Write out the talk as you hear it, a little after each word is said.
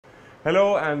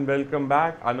Hello and welcome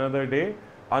back. Another day,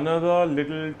 another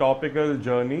little topical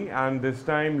journey, and this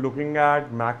time looking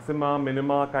at maxima,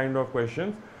 minima kind of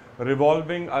questions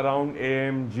revolving around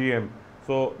AM, GM.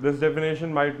 So this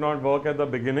definition might not work at the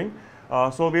beginning.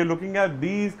 So we are looking at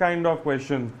these kind of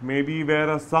questions, maybe where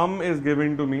a sum is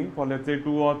given to me for let's say 2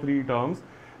 or 3 terms,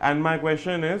 and my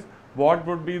question is what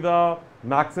would be the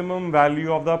maximum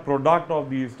value of the product of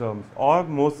these terms, or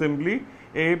more simply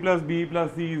a plus b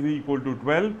plus c is equal to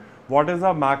 12. What is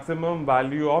the maximum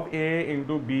value of a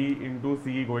into b into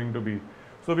c going to be?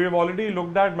 So we have already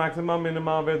looked at maxima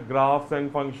minima with graphs and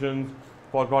functions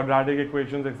for quadratic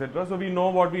equations, etc. So we know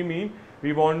what we mean.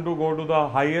 We want to go to the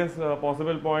highest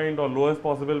possible point or lowest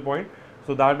possible point.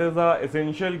 So that is the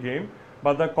essential game.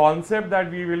 But the concept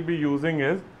that we will be using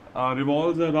is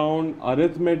revolves around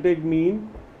arithmetic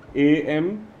mean,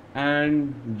 AM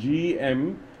and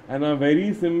GM, and a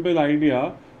very simple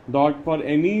idea that for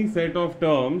any set of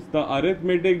terms, the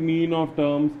arithmetic mean of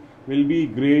terms will be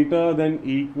greater than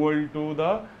equal to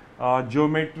the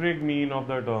geometric mean of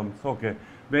the terms. Okay.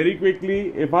 Very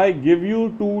quickly, if I give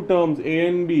you two terms A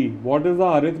and B, what is the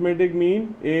arithmetic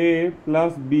mean? A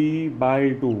plus B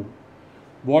by 2.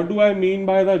 What do I mean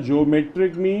by the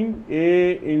geometric mean?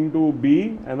 A into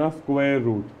B and a square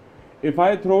root. If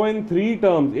I throw in 3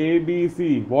 terms A, B,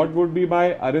 C, what would be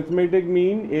my arithmetic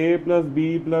mean? A plus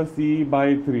B plus C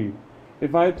by 3.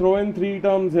 If I throw in 3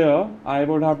 terms here, I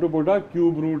would have to put a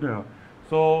cube root here.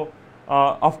 So,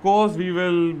 of course, we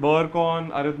will work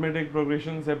on arithmetic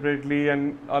progression separately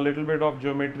and a little bit of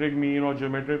geometric mean or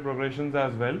geometric progressions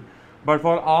as well. But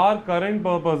for our current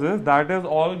purposes, that is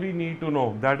all we need to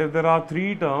know. That if there are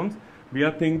 3 terms, we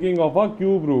are thinking of a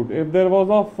cube root. If there was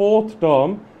a 4th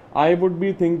term, I would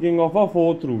be thinking of a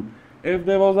 4th root. If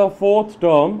there was a 4th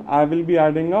term, I will be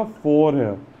adding a 4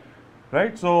 here.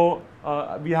 Right? So,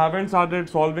 we haven't started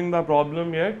solving the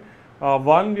problem yet.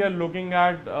 One, we are looking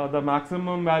at the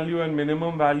maximum value and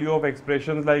minimum value of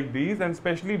expressions like these, and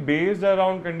especially based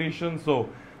around conditions so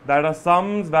that a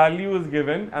sum's value is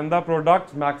given and the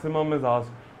product's maximum is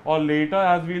asked. Or later,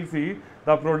 as we'll see,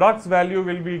 the product's value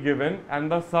will be given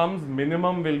and the sum's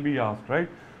minimum will be asked, right?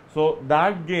 So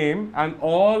that game, and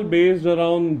all based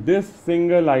around this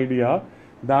single idea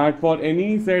that for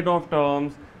any set of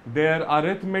terms, their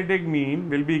arithmetic mean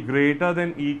will be greater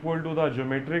than equal to the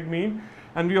geometric mean.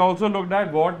 And we also looked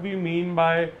at what we mean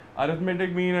by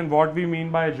arithmetic mean and what we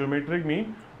mean by geometric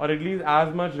mean, or at least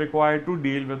as much required to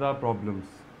deal with our problems.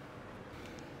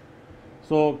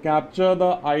 So capture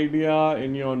the idea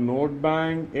in your note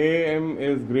bank. AM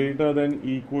is greater than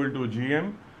equal to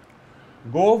GM.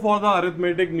 Go for the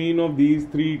arithmetic mean of these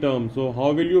 3 terms. So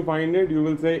how will you find it? You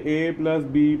will say A plus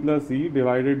B plus C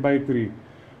divided by 3.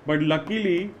 But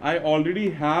luckily, I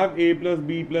already have A plus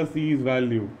B plus C's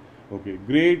value. Okay,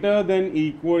 greater than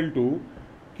equal to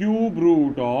cube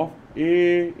root of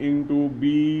A into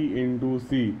B into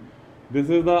C. This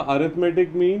is the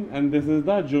arithmetic mean and this is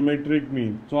the geometric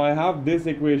mean. So I have this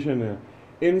equation here.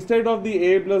 Instead of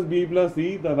the A plus B plus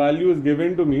C, the value is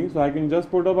given to me. So I can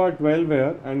just put about 12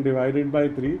 here and divide it by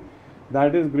 3.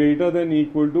 That is greater than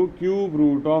equal to cube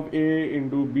root of A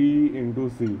into B into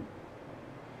C.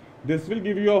 This will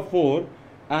give you a 4,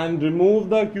 and remove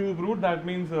the cube root. That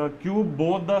means cube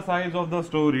both the sides of the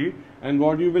story, and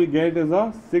what you will get is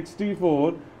a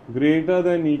 64 greater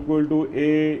than equal to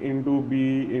A into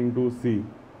B into C.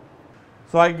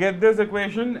 So I get this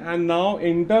equation, and now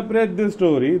interpret this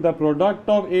story. The product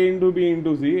of A into B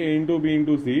into C, A into B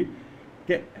into C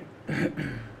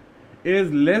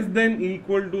is less than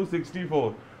equal to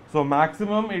 64. So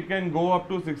maximum it can go up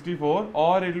to 64,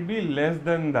 or it will be less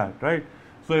than that, right?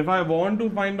 So if I want to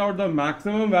find out the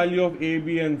maximum value of A,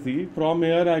 B and C, from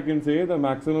here I can say the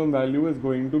maximum value is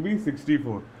going to be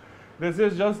 64. This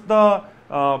is just the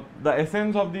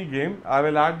essence of the game. I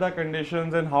will add the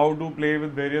conditions and how to play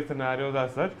with various scenarios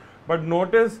as such. But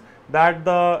notice that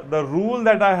the rule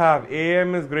that I have,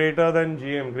 AM is greater than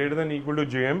GM, greater than equal to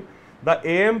GM. The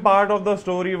AM part of the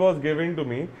story was given to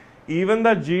me. Even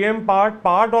the GM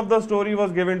part of the story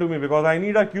was given to me because I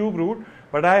need a cube root,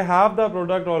 but I have the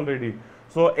product already.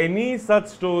 So any such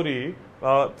story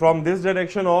from this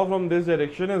direction or from this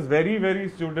direction is very, very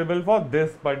suitable for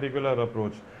this particular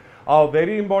approach. A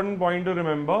very important point to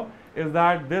remember is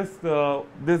that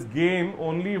this game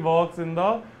only works with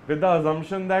the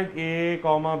assumption that A,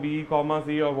 B,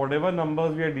 C or whatever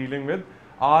numbers we are dealing with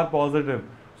are positive.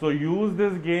 So use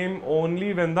this game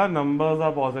only when the numbers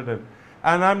are positive.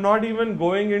 And I'm not even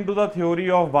going into the theory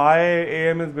of why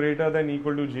AM is greater than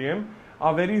equal to GM.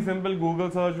 A very simple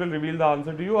Google search will reveal the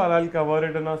answer to you, or I'll cover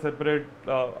it in a separate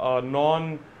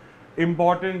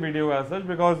important video as such,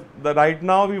 because right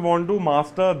now we want to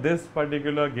master this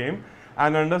particular game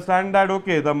and understand that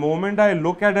okay, the moment I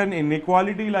look at an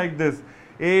inequality like this,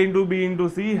 a into b into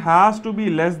c has to be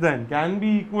less than, can be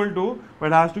equal to,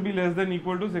 but has to be less than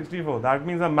equal to 64. That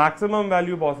means the maximum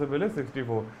value possible is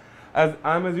 64. As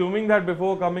I'm assuming that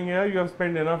before coming here you have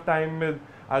spent enough time with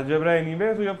algebra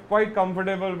anyway, so you're quite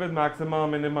comfortable with maxima,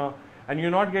 minima, and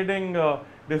you're not getting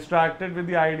distracted with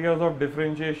the ideas of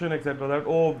differentiation, etc. That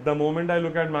oh, the moment I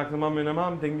look at maxima, minima,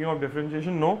 I'm thinking of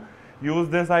differentiation. No, use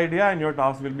this idea and your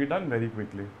task will be done very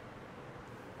quickly.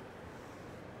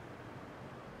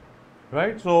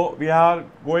 Right, so we are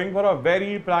going for a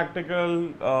very practical,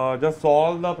 just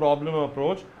solve the problem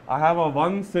approach. I have a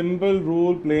one simple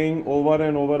rule playing over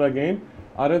and over again: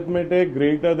 arithmetic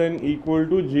greater than equal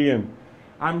to GM.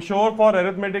 I'm sure for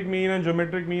arithmetic mean and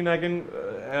geometric mean I can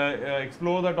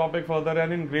explore the topic further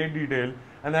and in great detail,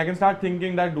 and I can start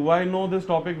thinking that do I know this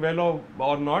topic well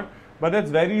or not. But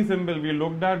it's very simple. We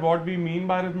looked at what we mean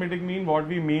by arithmetic mean, what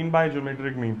we mean by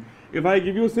geometric mean. If I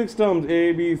give you 6 terms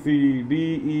A, B, C, D,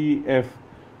 E, F,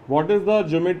 what is the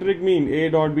geometric mean? A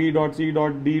dot B dot C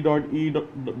dot D dot E,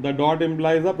 the dot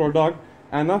implies a product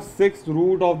and a 6th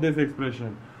root of this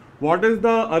expression. What is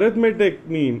the arithmetic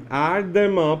mean? Add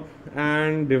them up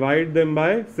and divide them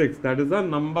by 6. That is the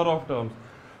number of terms.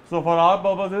 So for our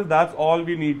purposes, that's all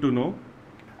we need to know.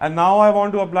 And now I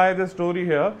want to apply this story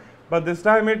here. But this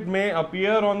time it may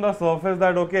appear on the surface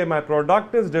that okay, my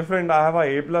product is different. I have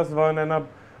a plus 1 and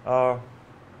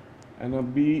a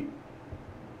b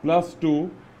plus 2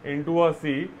 into a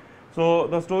c. So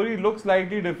the story looks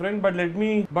slightly different, but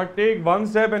take one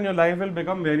step and your life will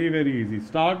become very, very easy.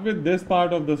 Start with this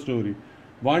part of the story.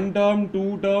 1 term,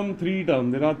 2 term, 3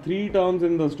 term. There are 3 terms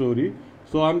in the story.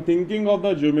 So I'm thinking of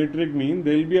the geometric mean.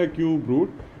 There will be a cube root,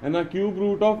 and a cube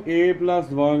root of a plus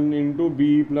 1 into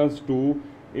b plus 2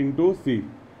 into c.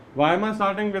 Why am I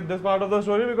starting with this part of the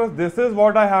story? Because this is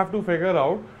what I have to figure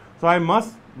out. So I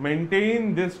must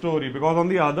maintain this story, because on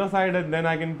the other side and then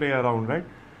I can play around, right?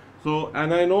 So,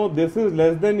 and I know this is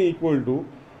less than equal to,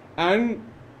 and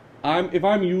if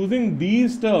I'm using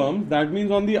these terms, that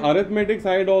means on the arithmetic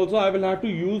side also I will have to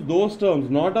use those terms,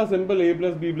 not a simple a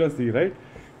plus b plus c, right?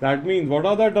 That means what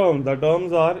are the terms? The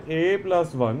terms are a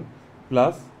plus 1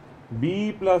 plus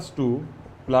b plus 2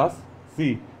 plus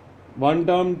c. 1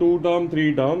 term, 2 term,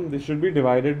 3 term, this should be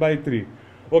divided by 3.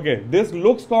 Okay, this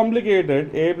looks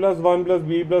complicated, a plus 1 plus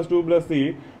b plus 2 plus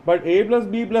c, but a plus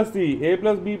b plus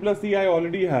c I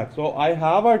already have. So I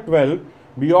have a 12,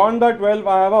 beyond the 12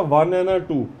 I have a 1 and a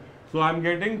 2. So I'm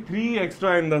getting 3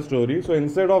 extra in the story. So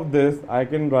instead of this, I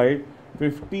can write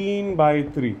 15 by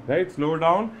 3, right? Slow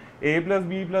down, a plus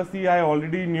b plus c I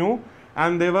already knew,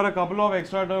 and there were a couple of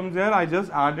extra terms here, I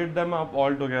just added them up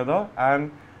all together,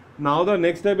 and now the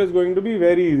next step is going to be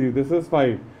very easy. This is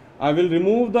 5. I will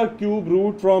remove the cube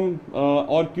root from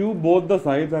or cube both the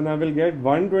sides, and I will get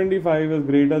 125 is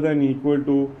greater than equal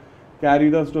to, carry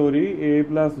the story, a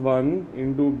plus 1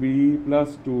 into b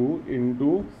plus 2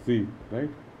 into c, right?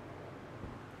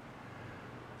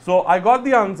 So I got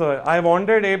the answer. I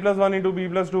wanted a plus 1 into b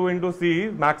plus 2 into c,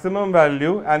 maximum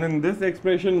value, and in this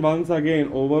expression once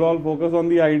again, overall focus on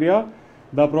the idea,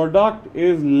 the product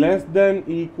is less than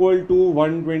equal to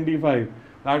 125.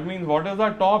 That means what is the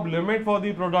top limit for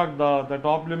the product? The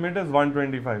top limit is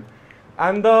 125.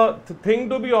 And the thing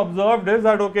to be observed is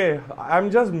that okay,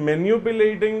 I'm just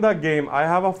manipulating the game. I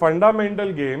have a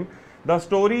fundamental game. The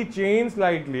story changed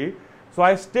slightly. So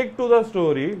I stick to the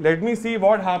story. Let me see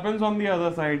what happens on the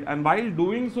other side. And while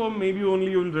doing so, maybe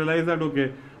only you will realize that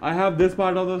okay, I have this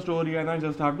part of the story and I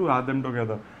just have to add them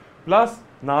together. Plus,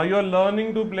 now you are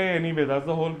learning to play anyway. That's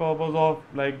the whole purpose of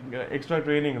like extra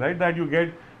training, right? That you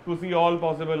get to see all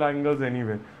possible angles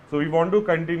anyway. So we want to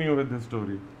continue with this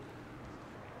story,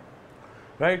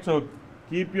 right? So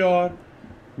keep your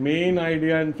main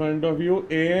idea in front of you.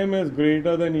 AM is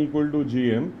greater than equal to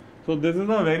GM. So this is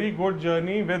a very good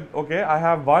journey with, okay, I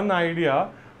have one idea.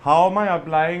 How am I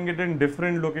applying it in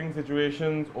different looking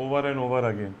situations over and over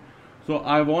again? So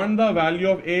I want the value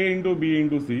of A into B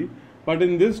into C. But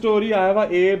in this story, I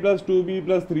have a plus 2B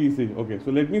plus 3C. Okay,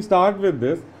 so let me start with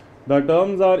this. The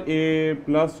terms are A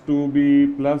plus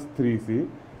 2B plus 3C.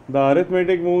 The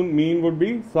arithmetic mean would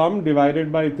be sum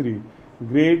divided by 3.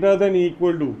 Greater than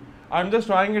equal to. I'm just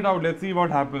trying it out. Let's see what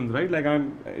happens, right? Like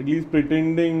I'm at least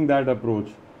pretending that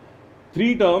approach.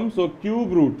 3 terms, so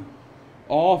cube root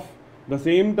of the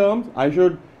same terms. I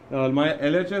should, my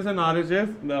LHS and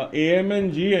RHS, the AM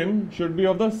and GM should be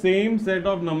of the same set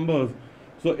of numbers.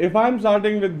 So if I'm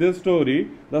starting with this story,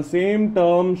 the same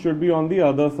term should be on the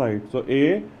other side. So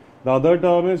A, the other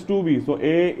term is 2B. So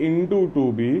A into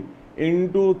 2B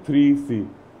into 3c.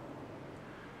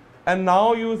 And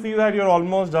now you see that you're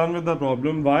almost done with the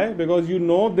problem. Why? Because you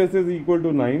know this is equal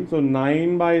to 9. So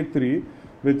 9 by 3,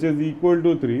 which is equal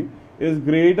to 3, is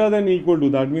greater than equal to,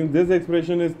 that means this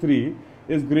expression is 3,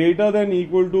 is greater than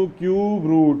equal to cube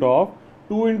root of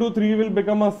 2 into 3 will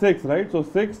become a 6, right? So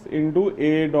 6 into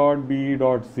a dot b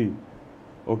dot c.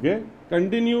 Okay,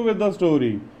 continue with the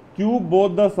story. Cube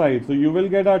both the sides. So you will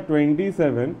get a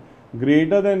 27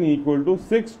 greater than equal to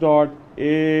 6 dot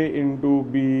a into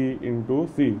b into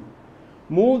c.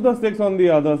 Move the 6 on the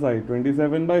other side,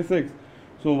 27 by 6.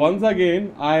 So once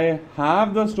again, I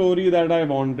have the story that I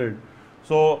wanted.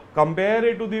 So compare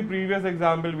it to the previous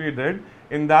example we did.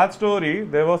 In that story,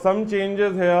 there were some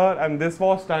changes here and this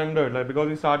was standard, like because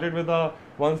we started with a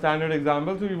one standard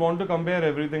example, so we want to compare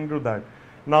everything to that.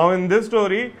 Now in this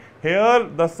story, here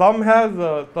the sum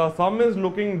is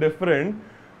looking different,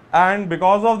 and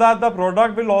because of that the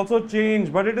product will also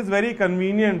change, but it is very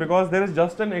convenient because there is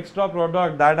just an extra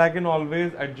product that I can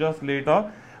always adjust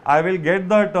later. I will get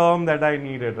the term that I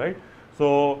needed, right?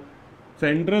 So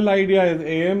central idea is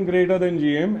AM greater than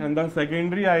GM, and the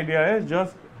secondary idea is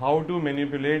just how to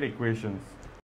manipulate equations.